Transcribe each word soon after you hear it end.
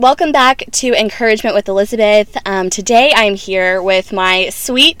Welcome back to Encouragement with Elizabeth. Today I'm here with my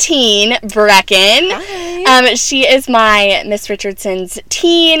sweet teen, Breckyn. Hi. She is my Miss Richardson's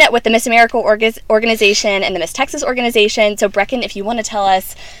teen with the Miss America organization and the Miss Texas organization. So Breckyn, if you want to tell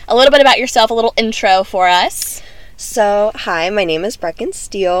us a little bit about yourself, a little intro for us. So, hi, my name is Breckyn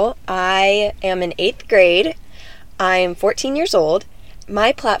Steele. I am in 8th grade. I'm 14 years old.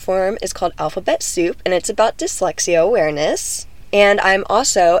 My platform is called Alphabet Soup, and it's about dyslexia awareness. And I'm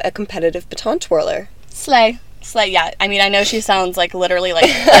also a competitive baton twirler. Slay, yeah. I mean, I know she sounds like literally like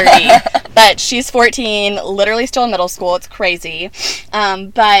 30, but she's 14, literally still in middle school. It's crazy.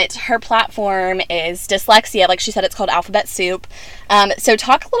 But her platform is dyslexia. Like she said, it's called Alphabet Soup. So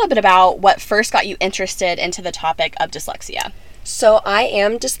talk a little bit about what first got you interested into the topic of dyslexia. So I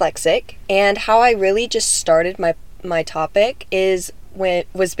am dyslexic, and how I really just started my topic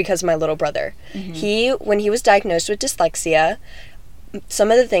was because of my little brother. Mm-hmm. When he was diagnosed with dyslexia,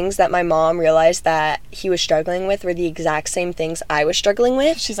 some of the things that my mom realized that he was struggling with were the exact same things I was struggling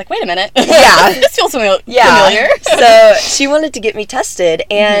with. She's like, wait a minute. Yeah. This feels familiar. So she wanted to get me tested,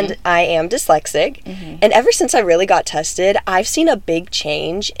 and I am dyslexic. Mm-hmm. And ever since I really got tested, I've seen a big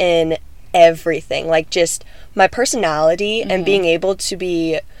change in everything. Like just my personality and being able to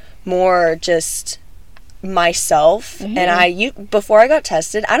be more just myself. And before I got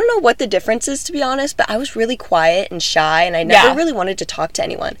tested, I don't know what the difference is, to be honest, but I was really quiet and shy, and I never really wanted to talk to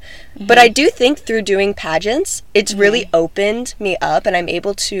anyone. But I do think through doing pageants, it's really opened me up, and I'm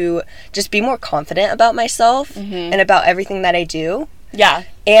able to just be more confident about myself and about everything that I do. Yeah.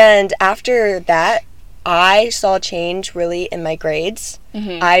 And after that, I saw change really in my grades.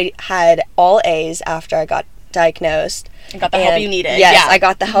 I had all A's after I got diagnosed. You got the help you needed. Yes, I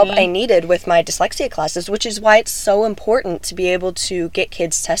got the help I needed with my dyslexia classes, which is why it's so important to be able to get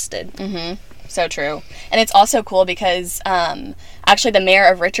kids tested. So true. And it's also cool because actually the mayor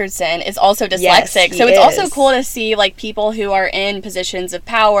of Richardson is also dyslexic. Yes, so it's also cool to see like people who are in positions of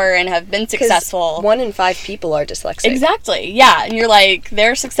power and have been successful. 1 in 5 people are dyslexic. Exactly. Yeah. And you're like,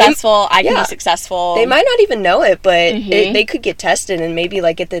 they're successful. I can be successful. They might not even know it, but they could get tested and maybe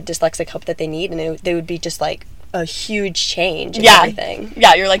like get the dyslexic help that they need, and they would be just like a huge change in everything.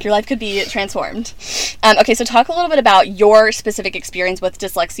 Yeah, you're like, your life could be transformed. Okay, so talk a little bit about your specific experience with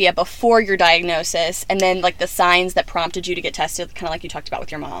dyslexia before your diagnosis, and then like the signs that prompted you to get tested, kind of like you talked about with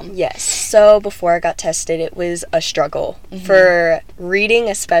your mom. Yes, so before I got tested, it was a struggle for reading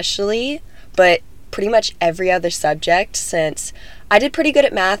especially, but pretty much every other subject, since I did pretty good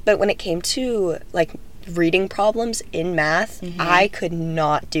at math, but when it came to like reading problems in math, I could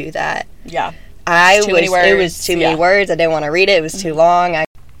not do that. Yeah. It was too many words. I didn't want to read it. It was too long.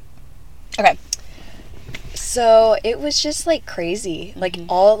 Okay. So it was just like crazy. Like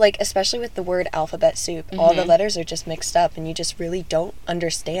especially with the word alphabet soup, all the letters are just mixed up, and you just really don't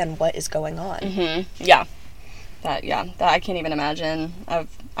understand what is going on. Yeah. That I can't even imagine.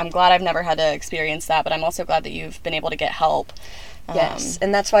 I'm glad I've never had to experience that, but I'm also glad that you've been able to get help. Yes,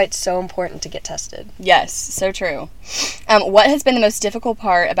 and that's why it's so important to get tested. Yes, so true. What has been the most difficult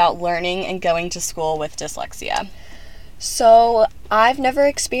part about learning and going to school with dyslexia? So, I've never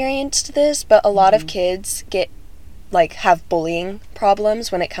experienced this, but a lot of kids have bullying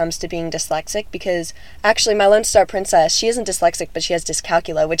problems when it comes to being dyslexic, because actually my Lone Star Princess, she isn't dyslexic, but she has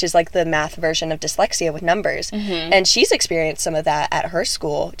dyscalculia, which is like the math version of dyslexia with numbers. And she's experienced some of that at her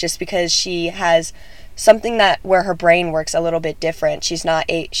school just because she has something where her brain works a little bit different.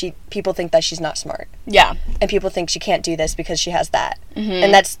 People think that she's not smart. Yeah. And people think she can't do this because she has that.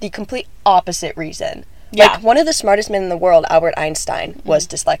 And that's the complete opposite reason. Yeah. Like, one of the smartest men in the world, Albert Einstein, was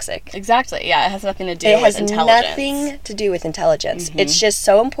dyslexic. Exactly. Yeah, it has nothing to do with intelligence. It has nothing to do with intelligence. It's just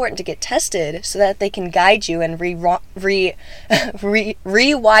so important to get tested so that they can guide you and rewire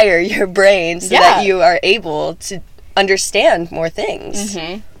your brain so that you are able to understand more things.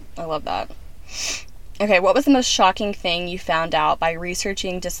 I love that. Okay, what was the most shocking thing you found out by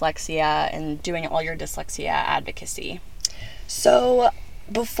researching dyslexia and doing all your dyslexia advocacy? So,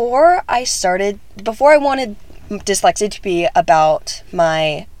 before I wanted dyslexia to be about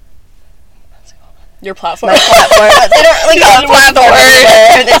your platform. My platform. They don't really call it platform.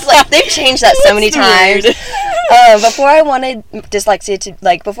 It's like, they've changed that so many times. Before I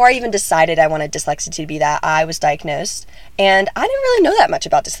even decided I wanted dyslexia to be that, I was diagnosed, and I didn't really know that much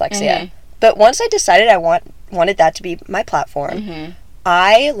about dyslexia. But once I decided I wanted that to be my platform,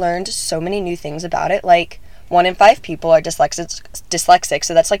 I learned so many new things about it. Like, 1 in 5 people are dyslexic,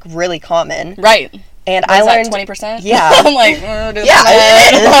 so that's like really common. Right. And I learned 20%. Yeah. I'm like,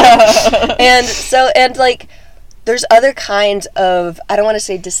 and like, there's other kinds of, I don't want to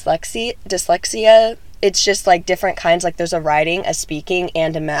say dyslexia, it's just like different kinds. Like there's a writing, a speaking,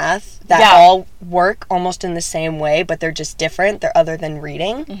 and a math that all work almost in the same way, but they're just different. They're other than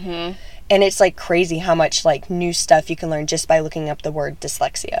reading. Mm-hmm. And it's like crazy how much like new stuff you can learn just by looking up the word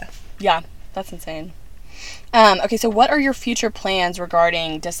dyslexia. Yeah, that's insane. Okay, so what are your future plans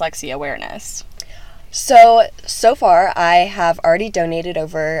regarding dyslexia awareness? So far, I have already donated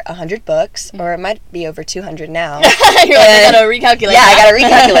over 100 books, or it might be over 200 now. You're like, I gotta recalculate that. I gotta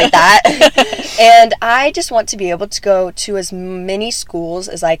recalculate that. And I just want to be able to go to as many schools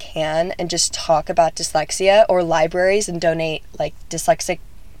as I can and just talk about dyslexia, or libraries and donate, like, dyslexic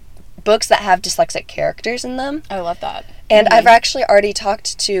books that have dyslexic characters in them. I love that. And I've actually already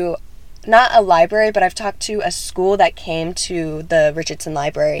talked to, not a library, but I've talked to a school that came to the Richardson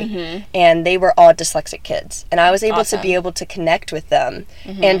library, and they were all dyslexic kids. And I was able to be able to connect with them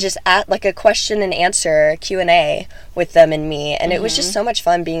and just at like a question and answer Q&A with them and me. And it was just so much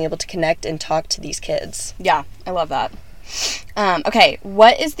fun being able to connect and talk to these kids. Yeah, I love that. Okay,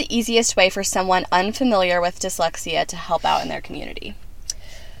 what is the easiest way for someone unfamiliar with dyslexia to help out in their community?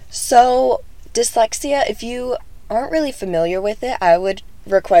 So, dyslexia, if you aren't really familiar with it, I would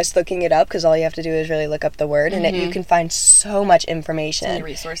request looking it up, because all you have to do is really look up the word, and you can find so much information. So many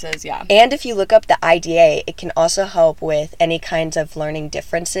resources, yeah. And if you look up the IDA, it can also help with any kinds of learning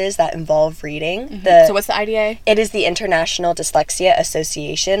differences that involve reading. So what's the IDA? It is the International Dyslexia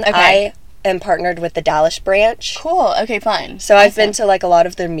Association. Okay. I am partnered with the Dallas branch. Cool. Okay, fun. So I've been to like a lot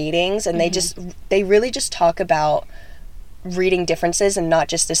of their meetings, and they really just talk about reading differences and not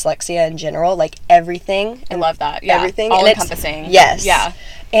just dyslexia in general, like everything. I love that. Yeah. Everything. All encompassing. Yes. Yeah.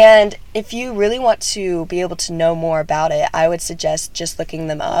 And if you really want to be able to know more about it, I would suggest just looking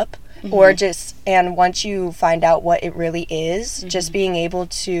them up, or and once you find out what it really is, just being able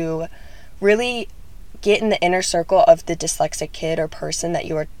to really get in the inner circle of the dyslexic kid or person that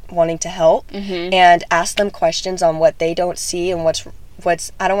you are wanting to help, and ask them questions on what they don't see and what's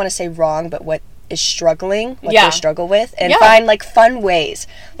I don't want to say wrong, but what is struggling, what they struggle with, and find like fun ways.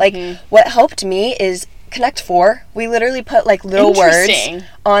 Like what helped me is Connect 4. We literally put like little words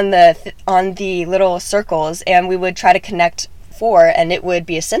on the little circles, and we would try to connect 4, and it would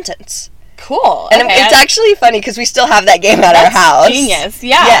be a sentence. Cool. And it's actually funny because we still have that game at our house. Genius.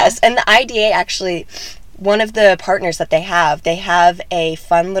 Yeah. Yes, and the IDA actually, one of the partners that they have a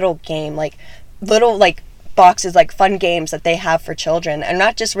fun little game, like little like boxes, like fun games that they have for children, and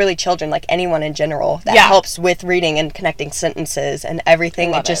not just really children, like anyone in general, that helps with reading and connecting sentences and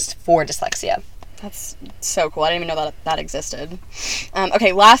everything, just for dyslexia. That's so cool. I didn't even know that existed.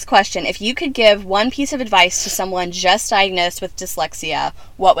 Okay, last question. If you could give one piece of advice to someone just diagnosed with dyslexia,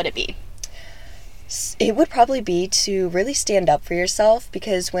 what would it be? It would probably be to really stand up for yourself,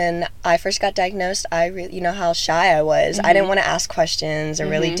 because when I first got diagnosed, you know how shy I was. I didn't want to ask questions or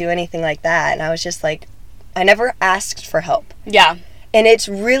really do anything like that, and I was just like, I never asked for help. Yeah. And it's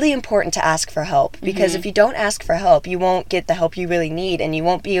really important to ask for help, because if you don't ask for help, you won't get the help you really need, and you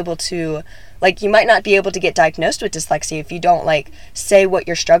won't be able to, like, you might not be able to get diagnosed with dyslexia if you don't, like, say what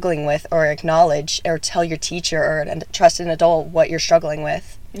you're struggling with, or acknowledge, or tell your teacher or a trusted adult what you're struggling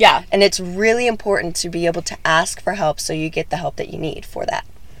with. Yeah. And it's really important to be able to ask for help so you get the help that you need for that.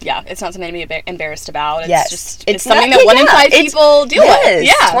 Yeah, it's not something to be embarrassed about. It's it's something that 1 in 5 people deal with.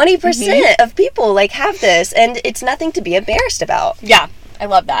 Yeah. 20% of people, like, have this, and it's nothing to be embarrassed about. Yeah, I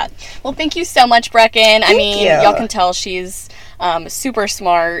love that. Well, thank you so much, Breckyn. I mean, y'all can tell she's super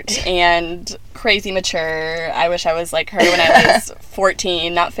smart and crazy mature. I wish I was like her when I was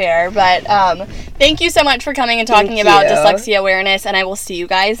 14. Not fair. But thank you so much for coming and talking about dyslexia awareness, and I will see you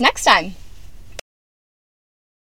guys next time.